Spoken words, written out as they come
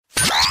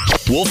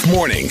Wolf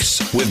Mornings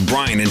with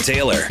Brian and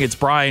Taylor. It's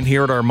Brian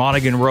here at our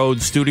Monaghan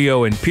Road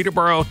studio in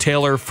Peterborough.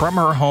 Taylor from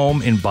her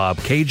home in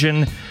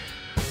Bobcaygeon,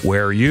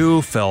 where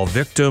you fell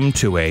victim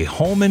to a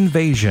home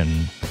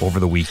invasion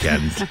over the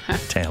weekend.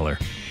 Taylor.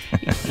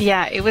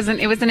 Yeah, it was an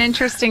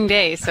interesting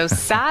day. So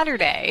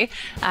Saturday,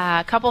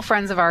 a couple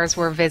friends of ours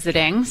were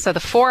visiting. So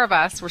the four of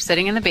us were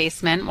sitting in the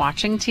basement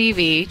watching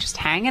TV, just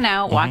hanging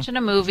out, watching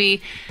a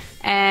movie.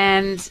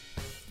 And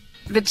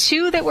the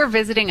two that were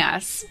visiting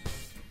us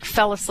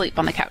fell asleep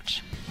on the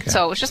couch. Okay.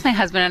 So it was just my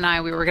husband and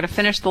I. We were going to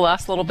finish the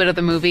last little bit of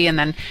the movie, and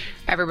then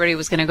everybody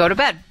was going to go to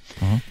bed.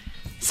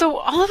 So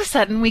all of a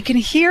sudden, we can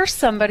hear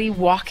somebody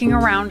walking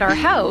around our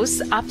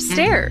house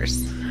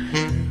upstairs.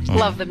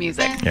 Love the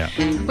music. Yeah.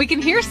 We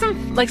can hear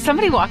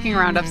somebody walking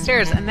around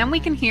upstairs, and then we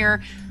can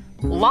hear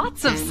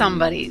lots of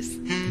somebodies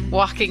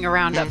walking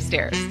around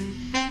upstairs.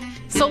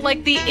 So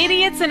like the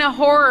idiots in a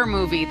horror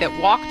movie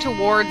that walk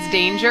towards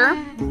danger.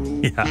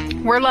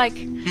 Yeah. We're like,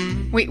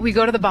 we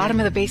go to the bottom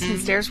of the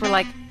basement stairs. We're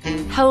like,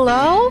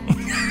 hello?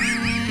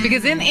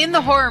 Because in the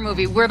horror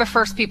movie, we're the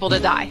first people to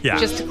die. Yeah.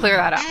 Just to clear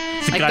that up.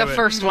 Like the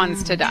first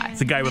ones to die. It's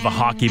the guy with a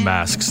hockey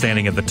mask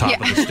standing at the top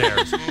of the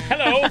stairs.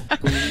 Hello.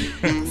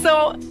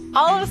 So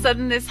all of a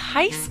sudden, this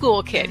high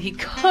school kid, he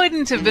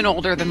couldn't have been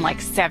older than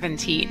like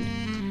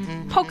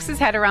 17, pokes his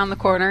head around the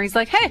corner. He's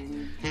like, hey,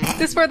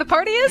 this where the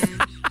party is?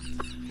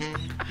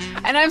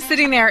 And I'm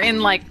sitting there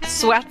in like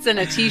sweats and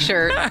a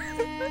t-shirt.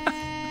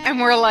 And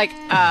we're like,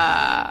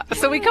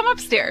 So we come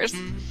upstairs.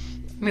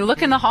 We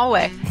look in the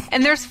hallway,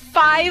 and there's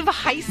 5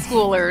 high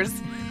schoolers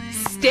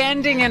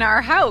standing in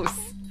our house.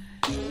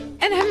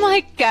 And I'm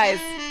like, guys,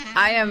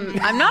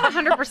 I'm not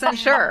 100%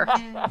 sure,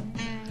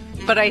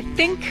 but I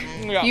think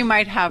you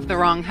might have the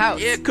wrong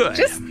house. It could.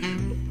 Just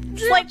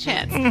slight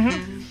chance.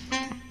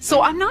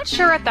 So I'm not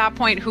sure at that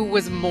point who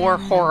was more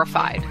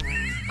horrified,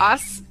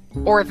 us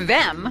or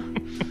them,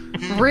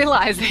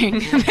 realizing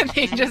that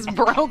they just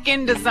broke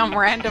into some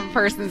random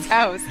person's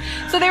house.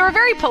 So they were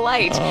very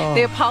polite.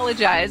 They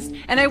apologized.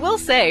 And I will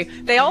say,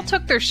 they all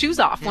took their shoes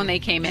off when they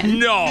came in.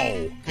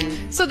 No.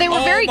 So they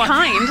were very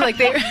kind. Like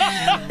they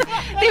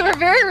were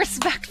very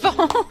respectful.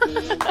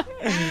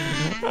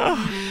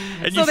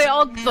 So they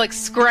all like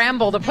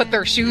scramble to put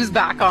their shoes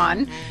back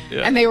on,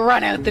 and they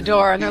run out the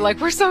door, and they're like,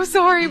 "We're so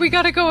sorry. We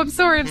gotta go. I'm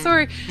sorry.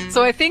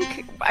 So I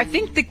think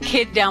the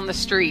kid down the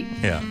street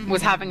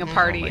was having a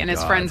party, and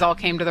his friends all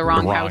came to the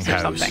wrong house or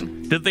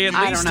something. Did they at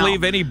least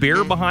leave any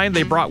beer behind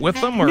they brought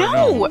with them? Or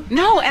no.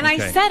 And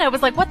okay. I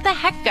was like, what the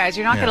heck, guys?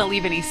 You're not going to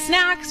leave any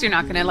snacks. You're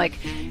not going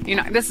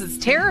to this is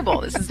terrible.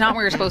 This is not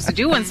what you're supposed to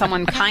do when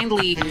someone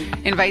kindly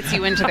invites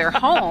you into their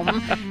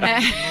home.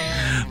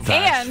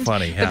 That's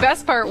funny. The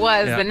best part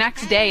was the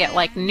next day at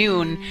like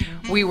noon,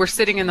 we were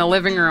sitting in the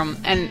living room,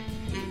 and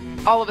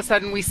all of a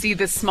sudden we see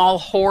this small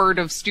horde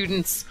of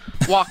students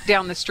walk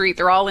down the street.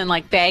 They're all in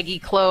like baggy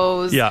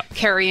clothes,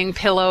 carrying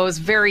pillows,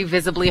 very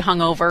visibly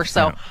hungover.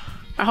 So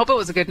I hope it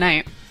was a good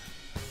night.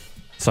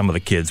 Some of the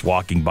kids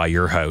walking by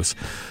your house.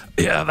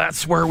 Yeah,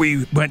 that's where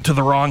we went to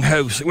the wrong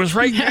house. It was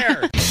right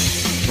there.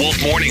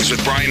 Wolf Mornings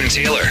with Brian and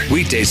Taylor.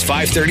 Weekdays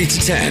 5:30 to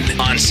 10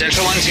 on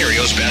Central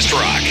Ontario's Best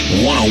Rock.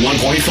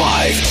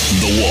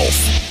 101.5 The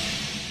Wolf.